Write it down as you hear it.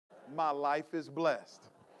My life is blessed.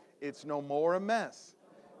 It's no more a mess.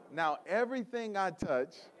 Now everything I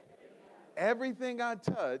touch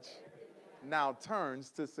now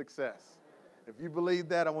turns to success. If you believe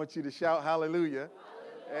that, I want you to shout hallelujah.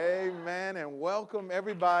 Amen. And welcome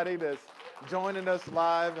everybody that's joining us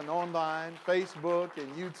live and online, Facebook and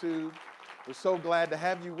YouTube. We're so glad to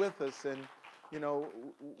have you with us. And, you know,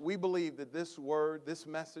 we believe that this word, this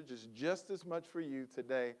message is just as much for you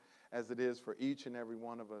today as it is for each and every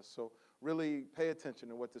one of us. So really pay attention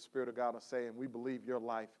to what the Spirit of God will say, and we believe your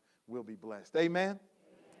life will be blessed. Amen?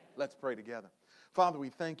 Let's pray together. Father, we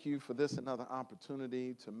thank you for this another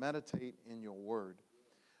opportunity to meditate in your word.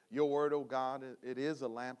 Your word, oh God, it is a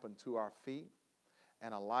lamp unto our feet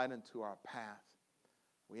and a light unto our path.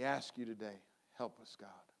 We ask you today, help us, God.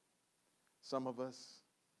 Some of us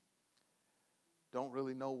don't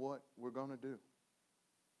really know what we're going to do.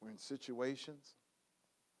 We're in situations,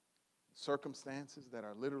 circumstances that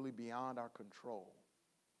are literally beyond our control.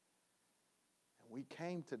 And we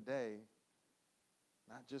came today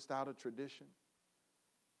not just out of tradition,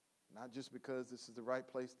 not just because this is the right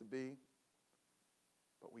place to be,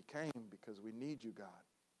 but we came because we need you, God.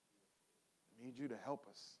 We need you to help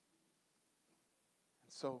us.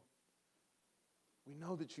 And so we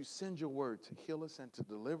know that you send your word to heal us and to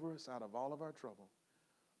deliver us out of all of our trouble.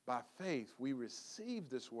 By faith, we receive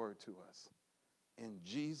this word to us. In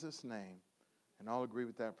Jesus' name. And all agree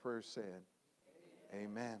with that prayer said.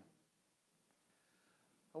 Amen.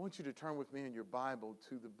 I want you to turn with me in your Bible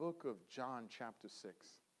to the book of John chapter 6.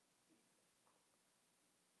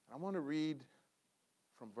 I want to read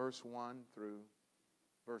from verse 1 through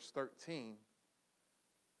verse 13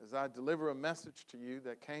 as I deliver a message to you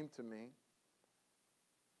that came to me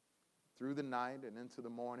through the night and into the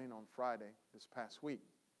morning on Friday this past week.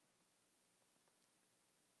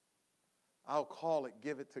 I'll call it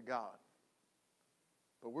Give It to God.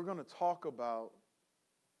 But we're going to talk about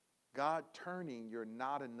God turning your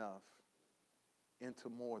not enough into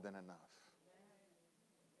more than enough.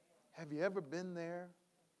 Have you ever been there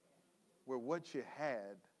where what you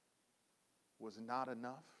had was not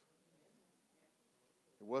enough?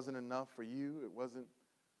 It wasn't enough for you. It wasn't,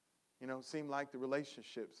 it seemed like the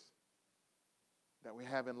relationships that we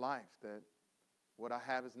have in life, that what I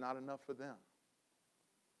have is not enough for them.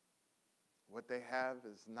 What they have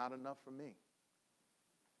is not enough for me.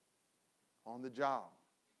 On the job,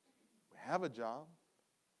 we have a job,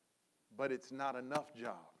 but it's not enough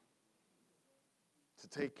job to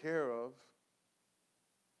take care of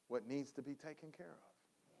what needs to be taken care of.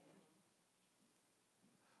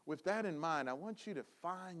 With that in mind, I want you to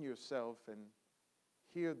find yourself and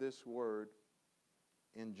hear this word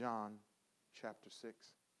in John chapter 6.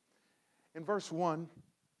 In verse 1,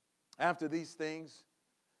 after these things,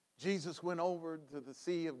 Jesus went over to the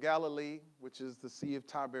Sea of Galilee, which is the Sea of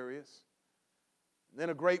Tiberias.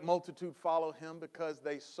 Then a great multitude followed him because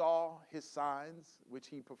they saw his signs, which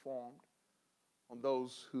he performed on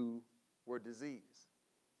those who were diseased.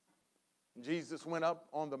 Jesus went up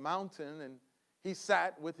on the mountain and he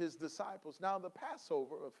sat with his disciples. Now the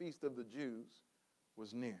Passover, a feast of the Jews,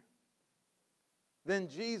 was near. Then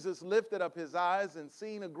Jesus lifted up his eyes and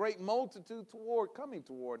seeing a great multitude coming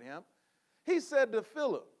toward him, he said to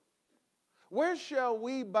Philip, "Where shall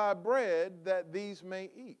we buy bread that these may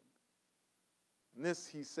eat?" And this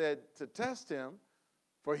he said to test him,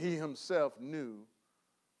 for he himself knew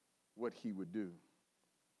what he would do.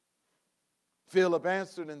 Philip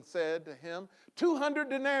answered and said to him, 200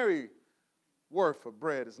 denarii worth of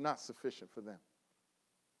bread is not sufficient for them,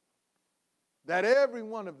 that every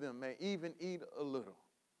one of them may even eat a little.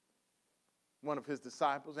 One of his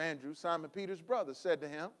disciples, Andrew, Simon Peter's brother, said to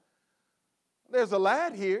him, "There's a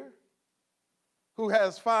lad here who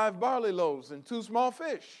has 5 barley loaves and 2 small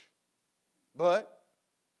fish, but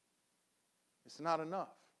it's not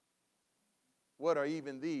enough. What are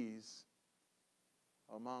even these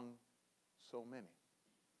among so many?"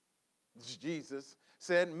 Jesus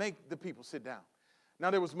said, "Make the people sit down."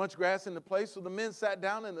 Now there was much grass in the place, so the men sat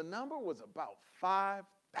down, and the number was about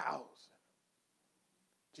 5,000.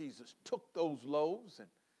 Jesus took those loaves, and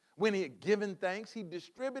when he had given thanks, he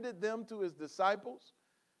distributed them to his disciples,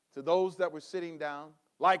 to those that were sitting down.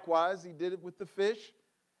 Likewise, he did it with the fish,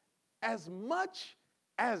 as much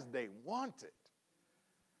as they wanted.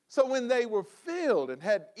 So when they were filled and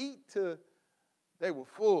had eaten, they were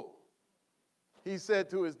full. He said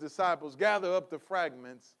to his disciples, "Gather up the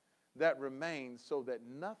fragments that remain so that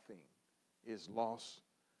nothing is lost."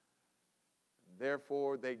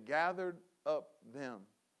 Therefore, they gathered up them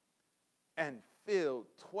and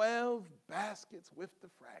filled 12 baskets with the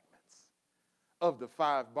fragments of the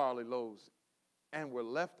 5 barley loaves, and were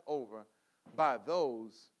left over by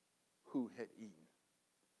those who had eaten.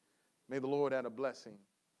 May the Lord add a blessing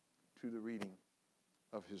to the reading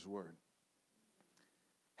of his word.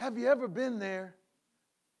 Have you ever been there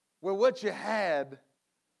where what you had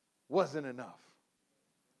wasn't enough?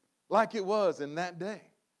 Like it was in that day.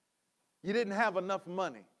 You didn't have enough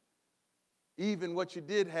money. Even what you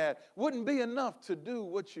did have wouldn't be enough to do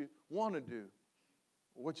what you want to do,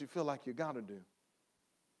 or what you feel like you got to do.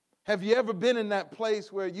 Have you ever been in that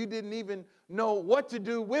place where you didn't even know what to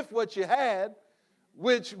do with what you had,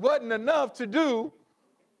 which wasn't enough to do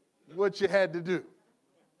what you had to do?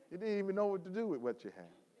 You didn't even know what to do with what you had.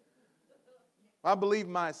 I believe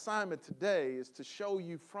my assignment today is to show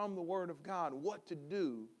you from the Word of God what to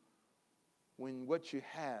do when what you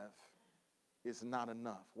have is not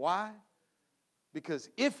enough. Why? Because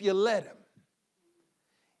if you let him,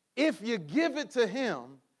 if you give it to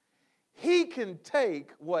him, he can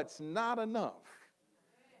take what's not enough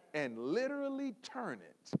and literally turn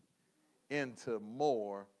it into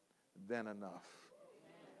more than enough.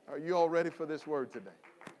 Are you all ready for this word today?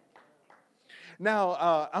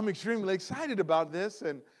 Now, I'm extremely excited about this,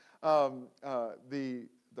 and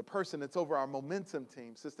the person that's over our momentum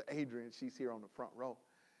team, Sister Adrian, she's here on the front row.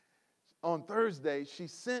 On Thursday, she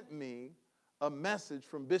sent me a message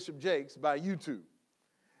from Bishop Jakes by YouTube.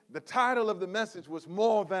 The title of the message was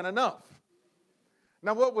More Than Enough.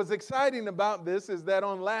 Now, what was exciting about this is that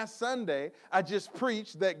on last Sunday, I just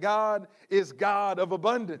preached that God is God of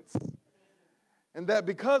abundance. And that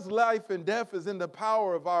because life and death is in the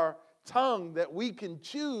power of our tongue, that we can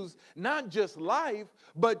choose not just life,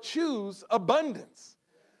 but choose abundance.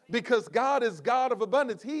 Because God is God of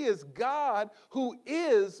abundance. He is God who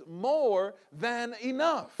is more than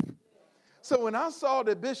enough. So when I saw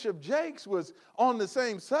that Bishop Jakes was on the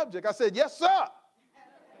same subject, I said, yes, sir.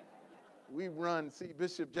 We run, see,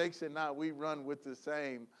 Bishop Jakes and I, we run with the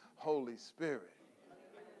same Holy Spirit.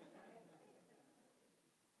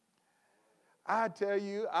 I tell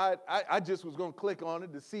you, I just was going to click on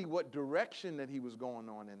it to see what direction that he was going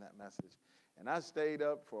on in that message. And I stayed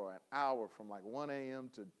up for an hour from like 1 a.m.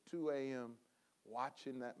 to 2 a.m.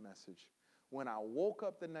 watching that message. When I woke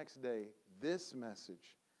up the next day, this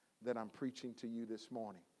message that I'm preaching to you this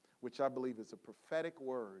morning, which I believe is a prophetic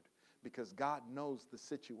word, because God knows the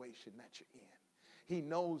situation that you're in. He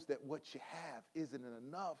knows that what you have isn't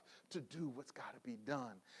enough to do what's got to be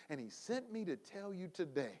done. And he sent me to tell you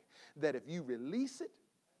today that if you release it,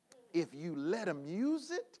 if you let him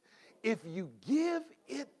use it, if you give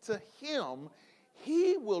it to him,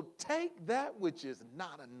 he will take that which is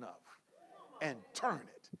not enough and turn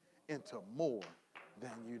it into more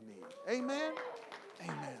than you need. Amen?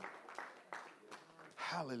 Amen.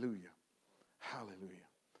 Hallelujah. Hallelujah.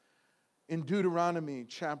 In Deuteronomy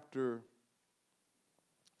chapter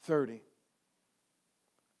 30,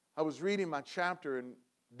 I was reading my chapter, and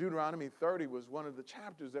Deuteronomy 30 was one of the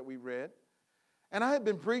chapters that we read. And I had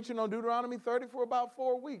been preaching on Deuteronomy 30 for about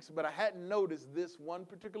 4 weeks, but I hadn't noticed this one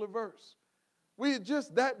particular verse. We had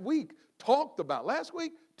just that week last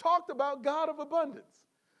week, talked about God of abundance.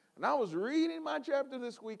 And I was reading my chapter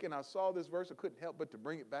this week, and I saw this verse. I couldn't help but to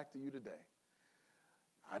bring it back to you today.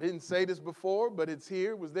 I didn't say this before, but it's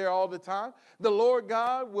here. It was there all the time. The Lord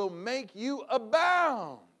God will make you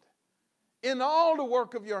abound in all the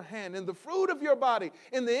work of your hand, in the fruit of your body,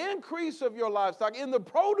 in the increase of your livestock, in the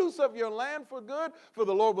produce of your land for good. For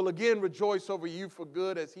the Lord will again rejoice over you for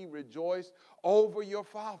good as he rejoiced over your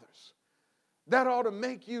fathers. That ought to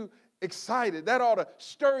make you excited. That ought to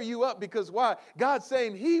stir you up, because why? God's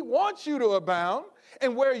saying he wants you to abound.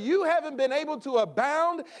 And where you haven't been able to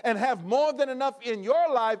abound and have more than enough in your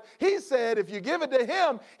life, he said if you give it to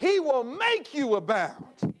him, he will make you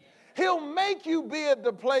abound. He'll make you be at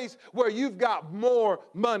the place where you've got more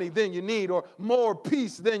money than you need, or more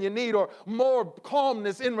peace than you need, or more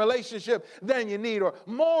calmness in relationship than you need, or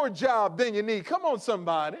more job than you need. Come on,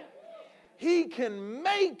 somebody. He can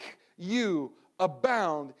make you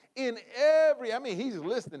abound in he's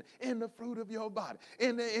listening, in the fruit of your body,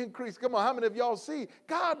 in the increase. Come on, how many of y'all see?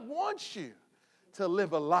 God wants you to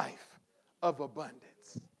live a life of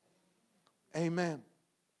abundance. Amen.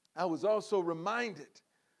 I was also reminded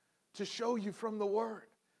to show you from the Word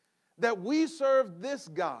that we serve this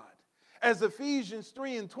God. As Ephesians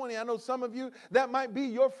 3:20, I know some of you, that might be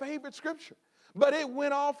your favorite scripture. But it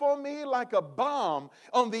went off on me like a bomb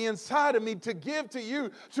on the inside of me to give to you,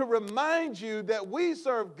 to remind you that we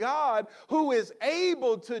serve God who is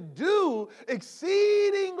able to do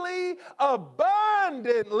exceedingly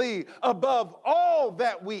abundantly above all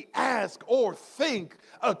that we ask or think,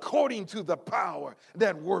 according to the power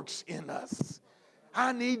that works in us.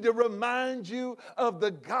 I need to remind you of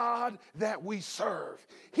the God that we serve.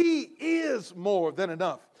 He is more than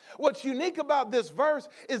enough. What's unique about this verse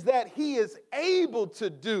is that he is able to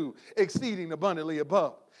do exceeding abundantly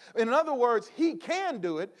above. In other words, he can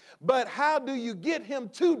do it, but how do you get him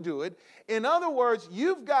to do it? In other words,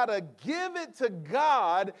 you've got to give it to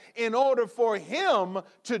God in order for him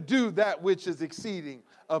to do that which is exceeding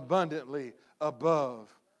abundantly above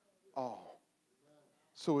all.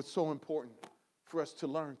 So it's so important for us to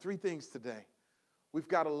learn three things today. We've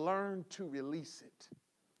got to learn to release it.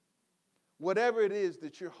 Whatever it is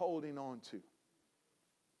that you're holding on to,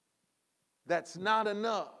 that's not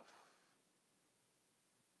enough.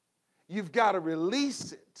 You've got to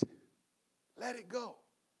release it. Let it go.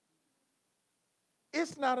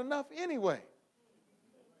 It's not enough anyway.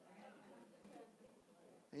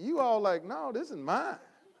 And you all like, no, this is mine.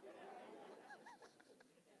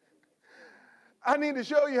 I need to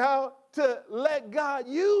show you how to let God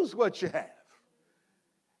use what you have.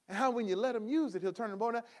 And how when you let him use it, he'll turn it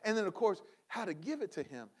more than enough. And then, of course, how to give it to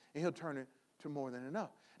him, and he'll turn it to more than enough.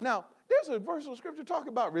 Now, there's a verse of scripture talking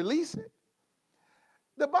about release it.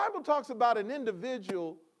 The Bible talks about an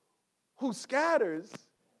individual who scatters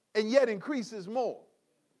and yet increases more.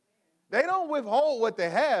 They don't withhold what they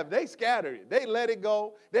have. They scatter it. They let it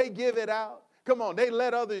go. They give it out. Come on, they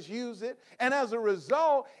let others use it. And as a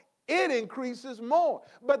result, it increases more.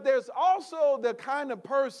 But there's also the kind of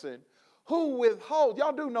person who withholds.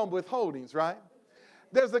 Y'all do know withholdings, right?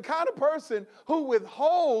 There's the kind of person who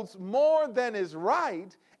withholds more than is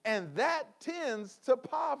right, and that tends to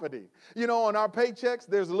poverty. You know, on our paychecks,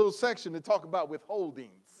 there's a little section to talk about withholdings.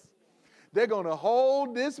 They're going to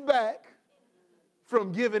hold this back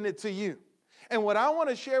from giving it to you. And what I want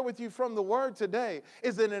to share with you from the word today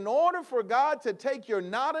is that in order for God to take your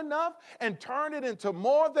not enough and turn it into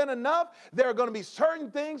more than enough, there are going to be certain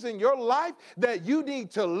things in your life that you need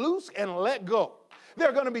to loose and let go. There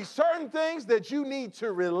are going to be certain things that you need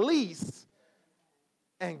to release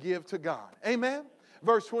and give to God. Amen?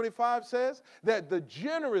 Verse 25 says that the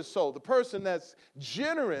generous soul, the person that's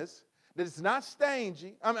generous, that is not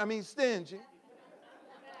stingy,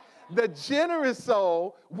 the generous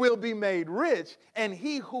soul will be made rich, and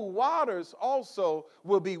he who waters also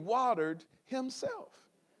will be watered himself.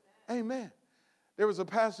 Amen. There was a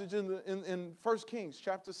passage in 1 Kings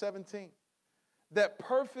chapter 17 that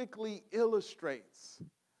perfectly illustrates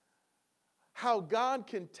how God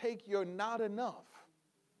can take your not enough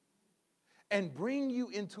and bring you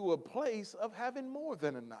into a place of having more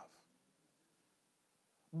than enough.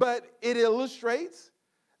 But it illustrates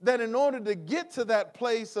that in order to get to that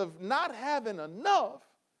place of not having enough,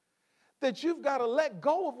 that you've got to let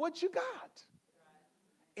go of what you got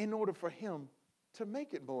in order for him to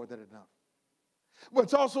make it more than enough.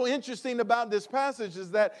 What's also interesting about this passage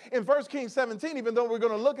is that in 1 Kings 17, even though we're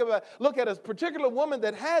going to look at a particular woman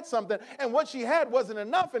that had something, and what she had wasn't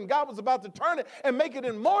enough, and God was about to turn it and make it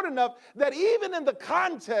in more than enough, that even in the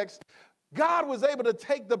context, God was able to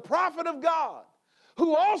take the prophet of God,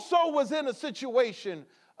 who also was in a situation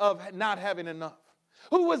of not having enough,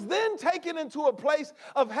 who was then taken into a place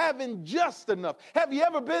of having just enough. Have you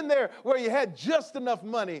ever been there where you had just enough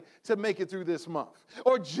money to make it through this month,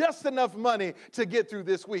 or just enough money to get through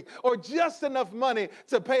this week, or just enough money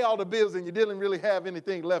to pay all the bills and you didn't really have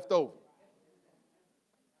anything left over?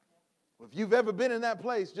 If you've ever been in that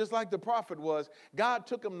place, just like the prophet was, God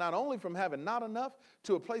took him not only from having not enough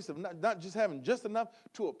to a place of not just having just enough,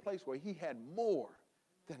 to a place where he had more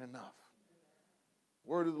than enough.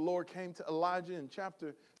 Word of the Lord came to Elijah in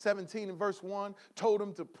chapter 17 and verse 1, told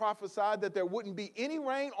him to prophesy that there wouldn't be any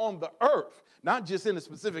rain on the earth, not just in a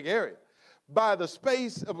specific area, by the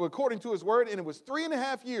space of, according to his word, and it was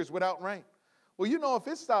 3.5 years without rain. Well, you know, if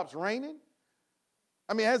it stops raining,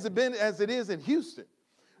 has it been as it is in Houston?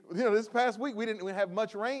 You know, this past week we didn't have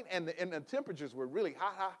much rain, and the temperatures were really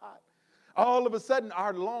hot. All of a sudden,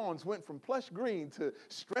 our lawns went from plush green to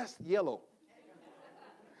stressed yellow.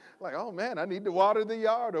 Like, oh man, I need to water the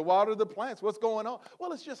yard or water the plants. What's going on?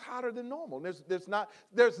 Well, it's just hotter than normal. There's not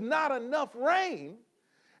enough rain,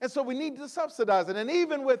 and so we need to subsidize it. And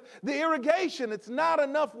even with the irrigation, it's not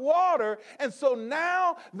enough water, and so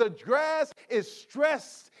now the grass is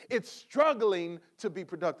stressed. It's struggling to be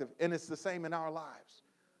productive, and it's the same in our lives,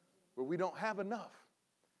 where we don't have enough.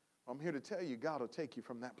 I'm here to tell you, God will take you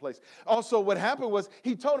from that place. Also, what happened was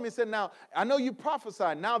he told him, he said, now, I know you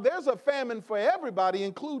prophesied. Now, there's a famine for everybody,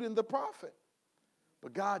 including the prophet.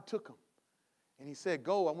 But God took him, and he said,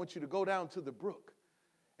 go, I want you to go down to the brook.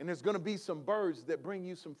 And there's going to be some birds that bring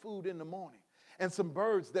you some food in the morning, and some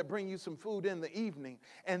birds that bring you some food in the evening,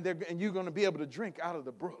 and you're going to be able to drink out of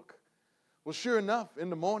the brook. Well, sure enough, in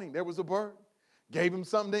the morning, there was a bird. Gave him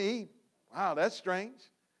something to eat. Wow, that's strange.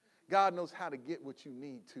 God knows how to get what you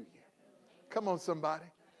need to you. Come on, somebody.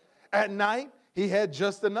 At night, he had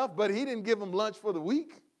just enough, but he didn't give them lunch for the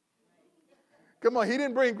week. Come on, he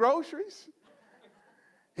didn't bring groceries.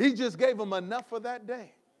 He just gave them enough for that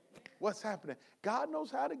day. What's happening? God knows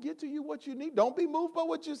how to get to you what you need. Don't be moved by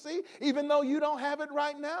what you see, even though you don't have it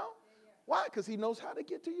right now. Why? Because he knows how to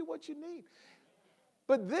get to you what you need.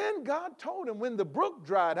 But then God told him when the brook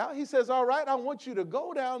dried out, he says, all right, I want you to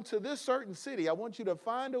go down to this certain city. I want you to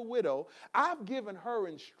find a widow. I've given her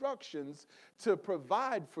instructions to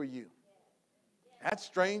provide for you. That's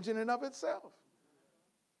strange in and of itself.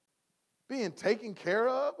 Being taken care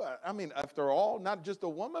of. I mean, after all, not just a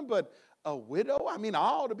woman, but a widow. I mean, I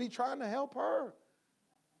ought to be trying to help her.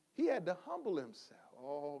 He had to humble himself.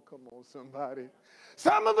 Oh, come on, somebody.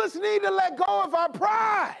 Some of us need to let go of our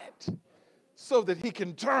pride so that he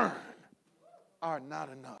can turn our not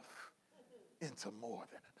enough into more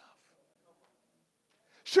than enough.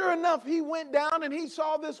 Sure enough, he went down and he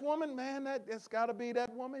saw this woman. Man, that's got to be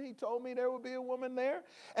that woman. He told me there would be a woman there.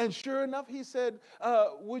 And sure enough, he said,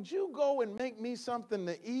 would you go and make me something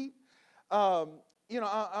to eat? I'm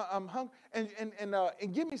hungry.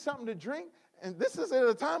 And give me something to drink. And this is at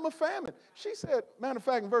a time of famine. She said, matter of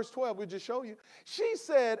fact, in verse 12, we'll just show you. She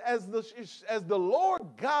said, as the Lord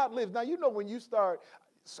God lives. Now, you know when you start,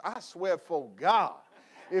 I swear for God,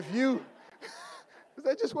 is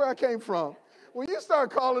that just where I came from? When you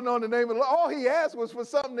start calling on the name of the Lord, all he asked was for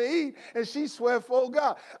something to eat, and she swear for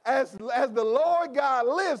God. As the Lord God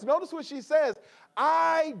lives, notice what she says,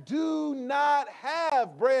 I do not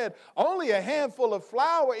have bread, only a handful of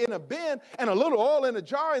flour in a bin and a little oil in a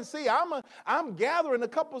jar. And see, I'm gathering a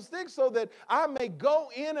couple sticks so that I may go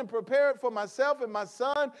in and prepare it for myself and my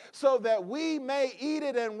son so that we may eat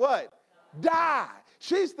it and what? Die.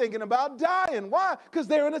 She's thinking about dying. Why? Because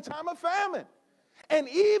they're in a time of famine. And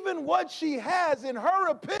even what she has, in her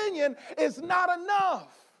opinion, is not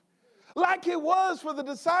enough. Like it was for the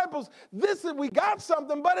disciples. We got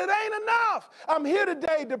something, but it ain't enough. I'm here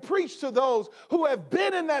today to preach to those who have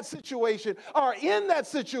been in that situation, are in that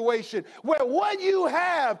situation where what you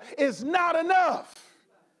have is not enough.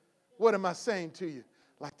 What am I saying to you?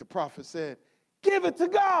 Like the prophet said, give it to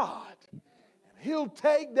God. He'll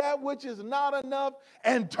take that which is not enough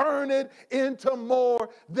and turn it into more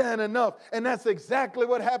than enough. And that's exactly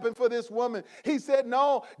what happened for this woman. He said,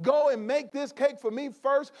 no, go and make this cake for me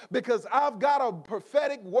first because I've got a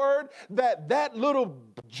prophetic word that little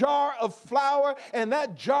jar of flour and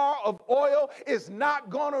that jar of oil is not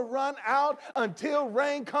going to run out until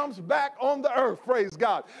rain comes back on the earth. Praise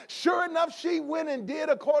God. Sure enough, she went and did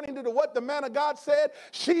according to what the man of God said.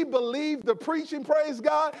 She believed the preaching. Praise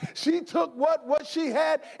God. She took what she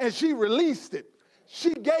had and she released it.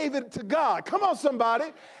 She gave it to God. Come on, somebody.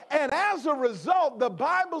 And as a result, the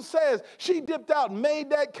Bible says she dipped out and made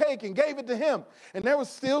that cake and gave it to him. And there was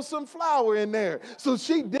still some flour in there. So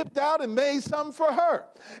she dipped out and made something for her.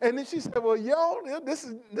 And then she said, well, this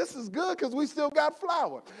is good because we still got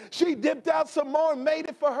flour. She dipped out some more and made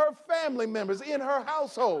it for her family members in her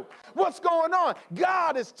household. What's going on?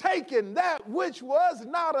 God is taking that which was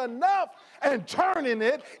not enough and turning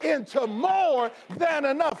it into more than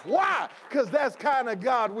enough. Why? Because that's the kind of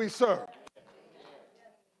God we serve.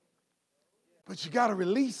 But you got to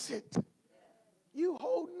release it. You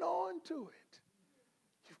holding on to it.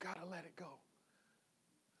 You've got to let it go.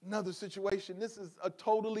 Another situation. This is a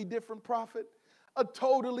totally different prophet, a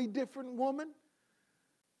totally different woman.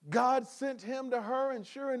 God sent him to her, and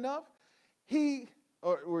sure enough, she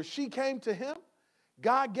came to him.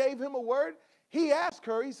 God gave him a word. He asked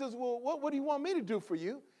her, he says, well, what do you want me to do for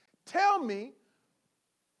you? Tell me,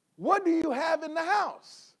 what do you have in the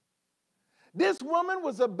house? This woman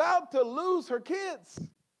was about to lose her kids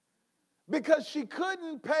because she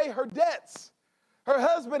couldn't pay her debts. Her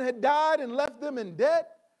husband had died and left them in debt.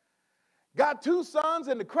 Got 2 sons,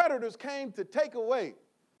 and the creditors came to take away.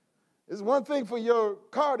 It's one thing for your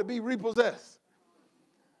car to be repossessed,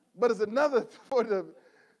 but it's another for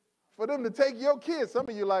them to take your kids. Some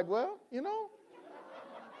of you are like, well, you know.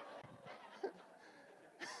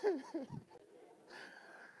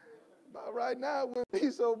 About right now, it wouldn't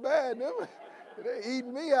be so bad. They're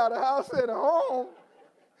eating me out of house and a home.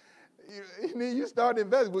 You start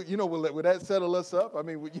investing. Will that settle us up? I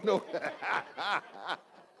mean,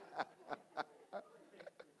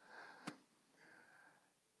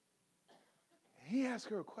 He asked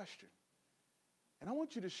her a question. And I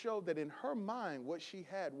want you to show that in her mind, what she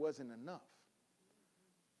had wasn't enough.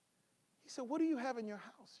 He said, what do you have in your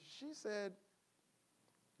house? She said,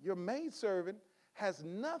 your maidservant has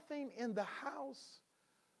nothing in the house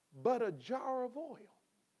but a jar of oil.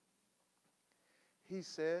 He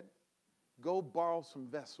said, go borrow some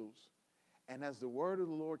vessels. And as the word of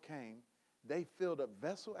the Lord came, They filled up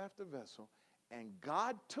vessel after vessel, and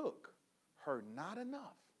God took her not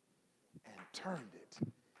enough and turned it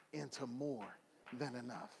into more than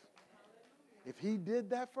enough. If he did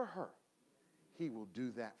that for her, he will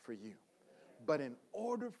do that for you. But in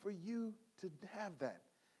order for you to have that,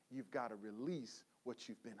 you've got to release what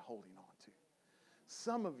you've been holding on to.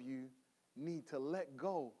 Some of you need to let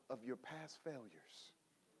go of your past failures.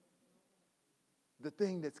 The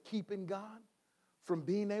thing that's keeping God from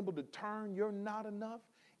being able to turn your not enough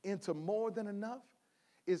into more than enough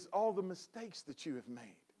is all the mistakes that you have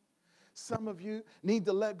made. Some of you need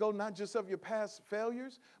to let go not just of your past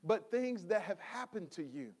failures, but things that have happened to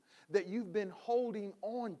you, that you've been holding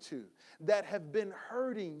on to, that have been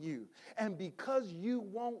hurting you. And because you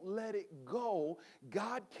won't let it go,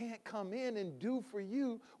 God can't come in and do for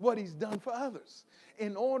you what he's done for others.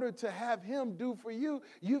 In order to have him do for you,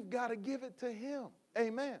 you've got to give it to him.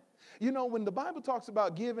 Amen. You know, when the Bible talks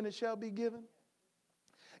about give and it shall be given,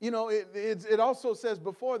 you know, it also says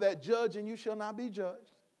before that, judge and you shall not be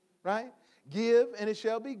judged, right? Give and it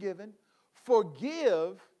shall be given.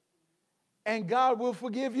 Forgive and God will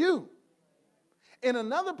forgive you. In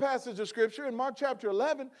another passage of scripture, in Mark chapter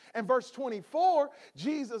 11 and verse 24,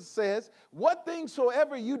 Jesus says, what things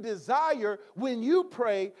soever you desire when you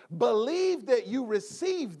pray, believe that you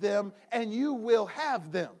receive them and you will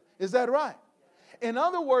have them. Is that right? In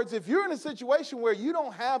other words, if you're in a situation where you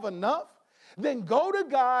don't have enough, then go to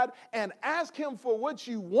God and ask him for what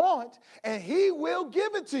you want, and he will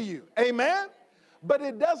give it to you. Amen? But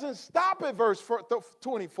it doesn't stop at verse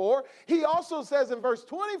 24. He also says in verse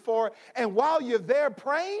 24, and while you're there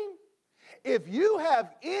praying, if you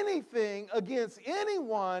have anything against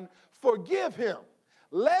anyone, forgive him.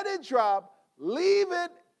 Let it drop, leave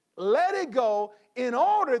it, let it go, in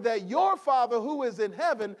order that your Father who is in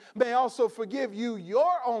heaven may also forgive you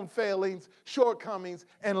your own failings, shortcomings,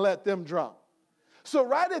 and let them drop. So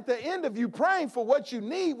right at the end of you praying for what you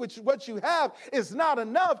need, which what you have is not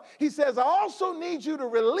enough, he says, I also need you to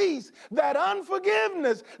release that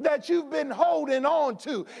unforgiveness that you've been holding on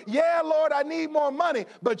to. Yeah, Lord, I need more money,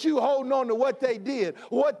 but you holding on to what they did,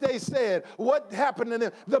 what they said, what happened to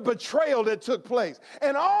them, the betrayal that took place.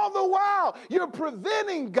 And all the while, you're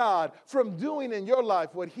preventing God from doing in your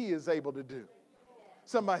life what he is able to do.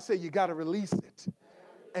 Somebody say you got to release it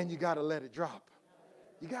and you got to let it drop.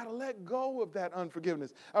 You got to let go of that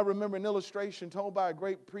unforgiveness. I remember an illustration told by a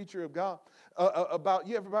great preacher of God about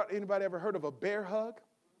anybody ever heard of a bear hug?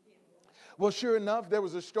 Well, sure enough, there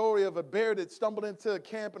was a story of a bear that stumbled into a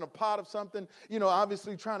camp in a pot of something, you know,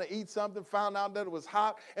 obviously trying to eat something, found out that it was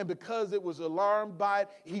hot, and because it was alarmed by it,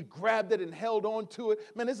 he grabbed it and held on to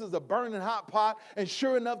it. Man, this is a burning hot pot, and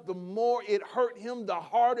sure enough, the more it hurt him, the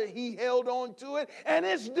harder he held on to it, and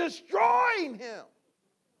it's destroying him.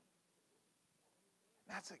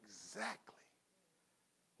 That's exactly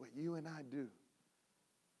what you and I do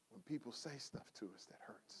when people say stuff to us that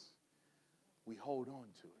hurts. We hold on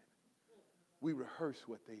to it. We rehearse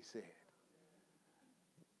what they said.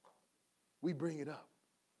 We bring it up.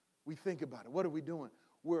 We think about it. What are we doing?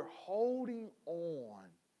 We're holding on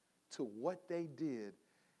to what they did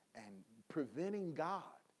and preventing God.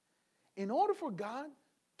 In order for God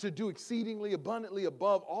to do exceedingly abundantly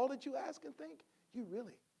above all that you ask and think, you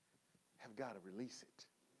really have got to release it.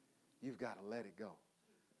 You've got to let it go.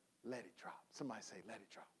 Let it drop. Somebody say, let it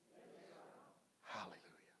drop. Hallelujah.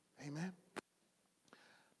 Amen.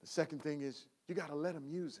 The second thing is you got to let him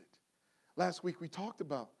use it. Last week we talked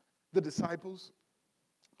about the disciples.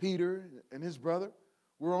 Peter and his brother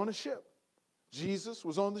were on a ship. Jesus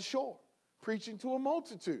was on the shore preaching to a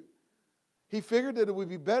multitude. He figured that it would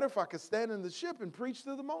be better if I could stand in the ship and preach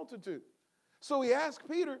to the multitude. So he asked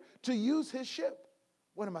Peter to use his ship.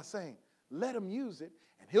 What am I saying? Let him use it,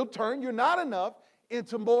 and he'll turn your not enough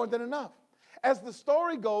into more than enough. As the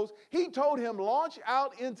story goes, he told him, launch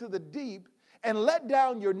out into the deep and let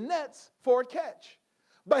down your nets for a catch.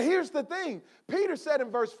 But here's the thing. Peter said in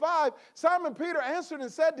verse 5, Simon Peter answered and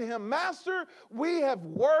said to him, Master, we have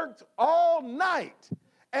worked all night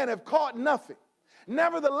and have caught nothing.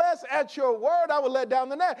 Nevertheless, at your word, I will let down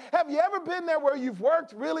the net. Have you ever been there where you've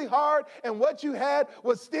worked really hard and what you had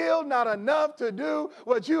was still not enough to do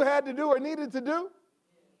what you had to do or needed to do?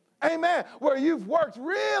 Amen. Where you've worked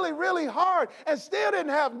really, really hard and still didn't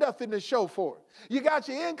have nothing to show for it. You got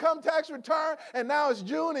your income tax return and now it's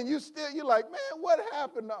June and you're like, man, what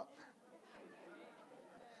happened now?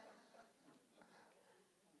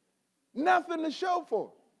 Nothing to show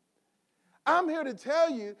for it. I'm here to tell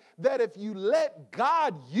you that if you let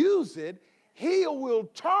God use it, he will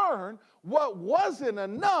turn what wasn't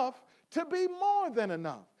enough to be more than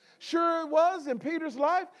enough. Sure it was in Peter's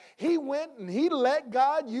life. He went and he let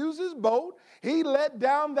God use his boat. He let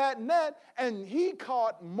down that net and he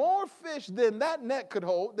caught more fish than that net could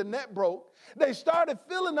hold. The net broke. They started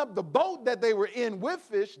filling up the boat that they were in with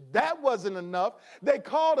fish. That wasn't enough. They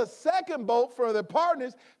called a second boat for their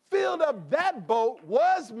partners, filled up that boat,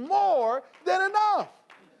 was more than enough.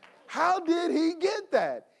 How did he get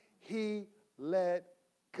that? He let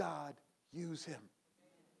God use him.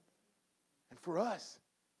 And for us,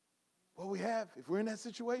 what we have, if we're in that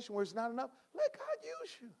situation where it's not enough, let God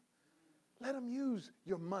use you. Let him use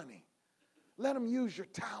your money. Let him use your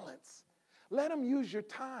talents. Let him use your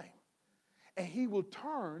time. And he will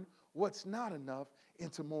turn what's not enough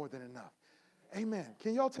into more than enough. Amen.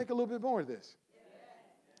 Can y'all take a little bit more of this?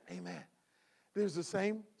 Amen. There's the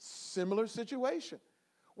same similar situation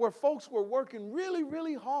where folks were working really,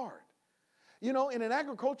 really hard. You know, in an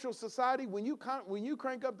agricultural society, when you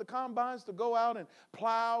crank up the combines to go out and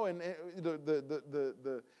plow and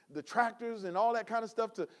the tractors and all that kind of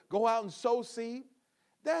stuff to go out and sow seed,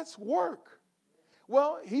 that's work.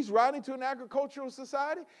 Well, he's writing to an agricultural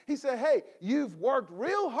society. He said, hey, you've worked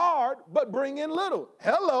real hard, but bring in little.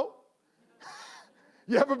 Hello.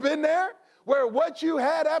 You ever been there where what you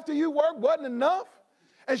had after you worked wasn't enough?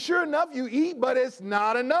 And sure enough, you eat, but it's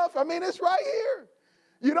not enough. I mean, it's right here.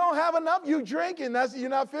 You don't have enough, you drink, and you're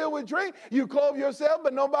not filled with drink. You clothe yourself,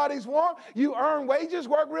 but nobody's warm. You earn wages,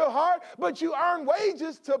 work real hard, but you earn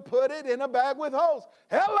wages to put it in a bag with holes.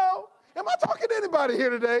 Hello. Am I talking to anybody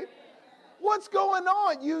here today? What's going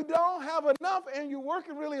on? You don't have enough and you're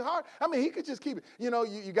working really hard. I mean, he could just keep it. You know,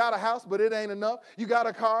 you got a house, but it ain't enough. You got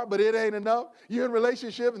a car, but it ain't enough. You're in a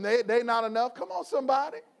relationship and they not enough. Come on,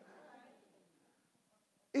 somebody.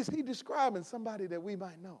 Is he describing somebody that we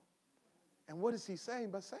might know? And what is he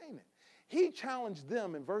saying by saying it? He challenged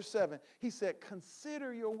them in verse 7. He said,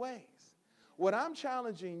 consider your ways. What I'm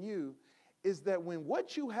challenging you is that when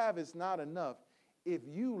what you have is not enough, if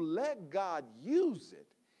you let God use it,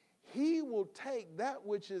 he will take that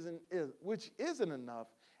which isn't enough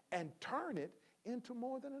and turn it into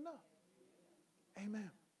more than enough.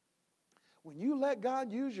 Amen. When you let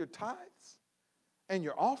God use your tithes and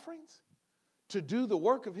your offerings to do the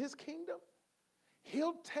work of his kingdom,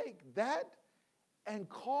 he'll take that and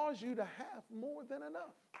cause you to have more than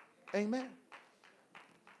enough. Amen.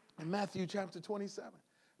 In Matthew chapter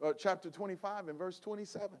 25 and verse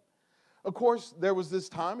 27. Of course, there was this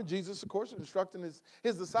time, and Jesus, of course, instructing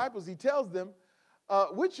his disciples, he tells them,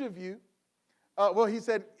 which of you, he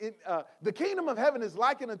said, the kingdom of heaven is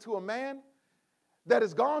likened unto a man that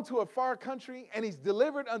has gone to a far country, and he's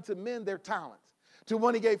delivered unto men their talents. To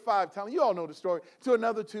one he gave 5 talents. You all know the story. To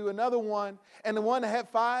another 2, another 1. And the one that had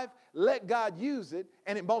 5, let God use it,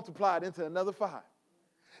 and it multiplied into another 5.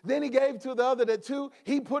 Then he gave to the other that 2,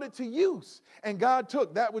 he put it to use. And God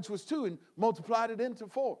took that which was 2 and multiplied it into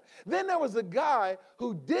 4. Then there was a guy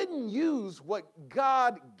who didn't use what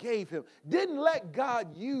God gave him, didn't let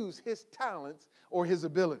God use his talents or his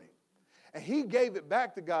ability. And he gave it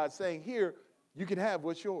back to God saying, here, you can have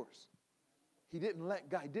what's yours. He didn't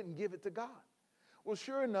give it to God. Well,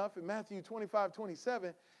 sure enough, in Matthew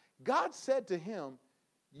 25:27, God said to him,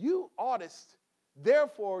 you oughtest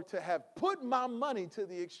therefore to have put my money to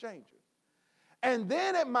the exchanger. And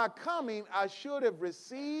then at my coming, I should have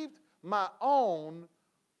received my own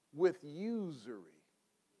with usury.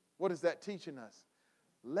 What is that teaching us?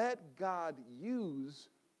 Let God use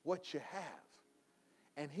what you have,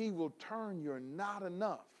 and he will turn your not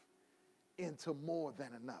enough into more than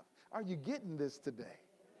enough. Are you getting this today?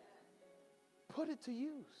 Put it to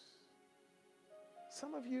use.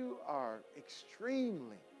 Some of you are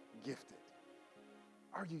extremely gifted.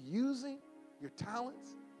 Are you using your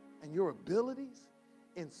talents and your abilities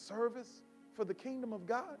in service for the kingdom of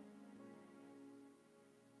God?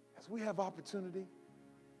 As we have opportunity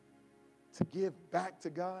to give back to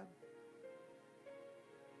God,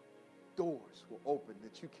 doors will open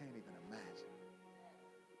that you can't even imagine.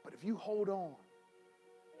 But if you hold on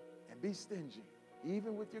and be stingy,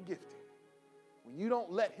 even with your gifting, when you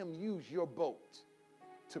don't let him use your boat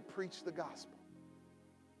to preach the gospel,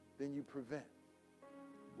 then you prevent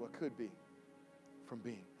what could be from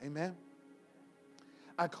being. Amen?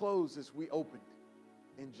 I close as we opened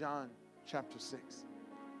in John chapter 6.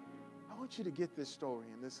 I want you to get this story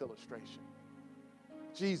and this illustration.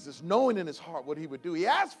 Jesus, knowing in his heart what he would do, he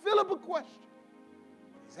asked Philip a question.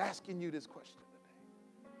 He's asking you this question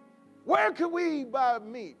today. Where can we buy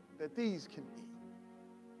meat that these can eat?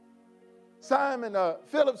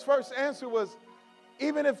 Philip's first answer was,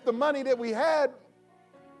 even if the money that we had,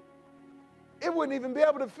 it wouldn't even be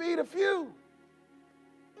able to feed a few.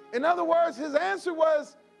 In other words, his answer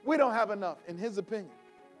was, we don't have enough, in his opinion.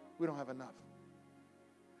 We don't have enough.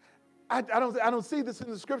 I don't see this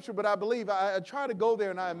in the scripture, but I believe. I try to go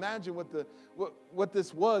there and I imagine what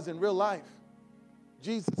this was in real life.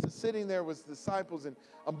 Jesus is sitting there with his disciples, and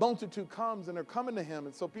a multitude comes, and they're coming to him.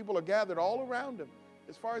 And so people are gathered all around him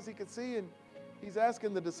as far as he could see. And he's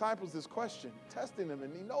asking the disciples this question, testing them.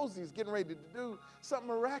 And he knows he's getting ready to do something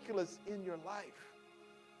miraculous in your life.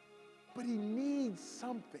 But he needs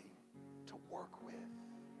something to work with.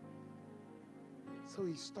 So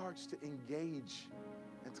he starts to engage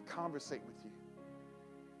and to conversate with you.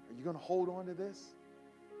 Are you going to hold on to this?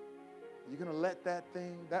 Are you going to let that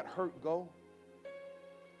hurt go?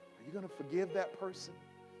 Are you going to forgive that person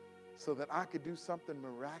so that I could do something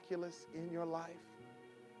miraculous in your life?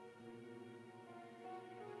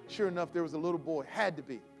 Sure enough, there was a little boy, had to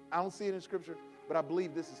be. I don't see it in scripture, but I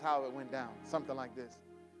believe this is how it went down, something like this.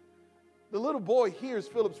 The little boy hears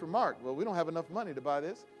Philip's remark, well, we don't have enough money to buy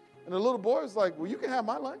this. And the little boy is like, well, you can have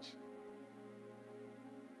my lunch.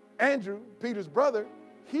 Andrew, Peter's brother,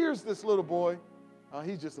 hears this little boy.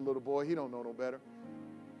 He's just a little boy. He don't know no better.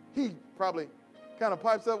 He probably kind of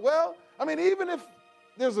pipes up, well, I mean, even if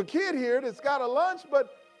there's a kid here that's got a lunch,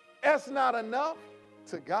 but that's not enough.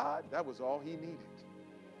 To God, that was all he needed.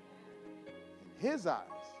 In his eyes,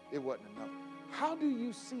 it wasn't enough. How do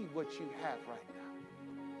you see what you have right now?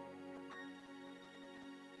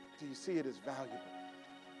 Do you see it as valuable?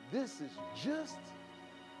 This is just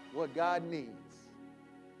what God needs,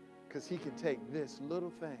 because he can take this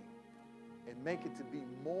little thing and make it to be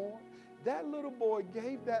more. That little boy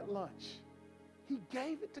gave that lunch. He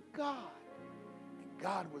gave it to God. And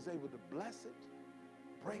God was able to bless it,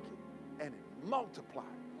 break it, and it multiplied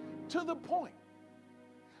to the point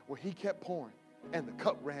where he kept pouring and the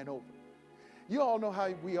cup ran over. You all know how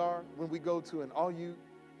we are when we go to an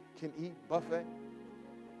all-you-can-eat buffet.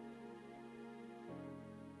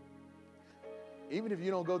 Even if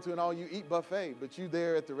you don't go to an all-you-eat buffet, but you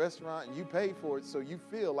there at the restaurant and you pay for it, so you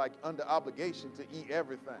feel like under obligation to eat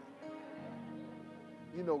everything.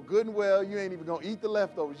 You know good and well you ain't even going to eat the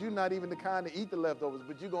leftovers. You're not even the kind to eat the leftovers,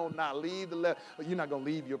 but you're going to not leave you're not going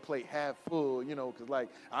to leave your plate half full, because like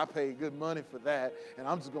I paid good money for that, and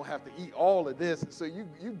I'm just going to have to eat all of this. And so you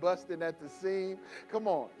busting at the seam. Come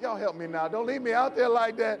on, y'all help me now. Don't leave me out there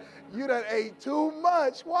like that. You done ate too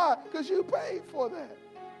much. Why? Because you paid for that.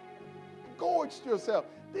 Gorged yourself.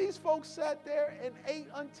 These folks sat there and ate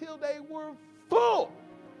until they were full.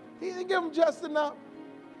 He didn't give them just enough.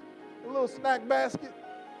 A little snack basket.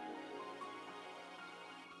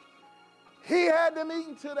 He had them eat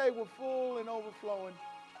until they were full and overflowing.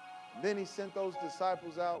 Then he sent those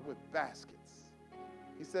disciples out with baskets.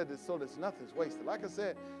 He said that so that nothing's wasted. Like I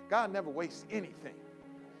said, God never wastes anything.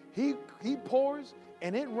 He pours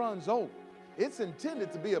and it runs over. It's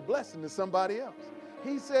intended to be a blessing to somebody else.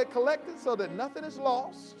 He said, collect it so that nothing is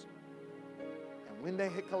lost. And when they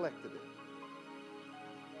had collected it,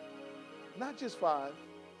 not just 5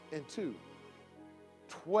 and 2,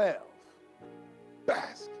 12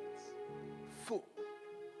 baskets full.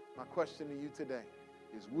 My question to you today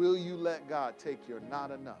is, will you let God take your not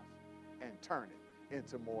enough and turn it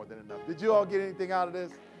into more than enough? Did you all get anything out of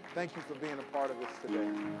this? Thank you for being a part of this today.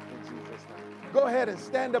 In Jesus' name. Go ahead and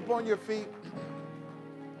stand up on your feet.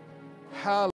 Hallelujah.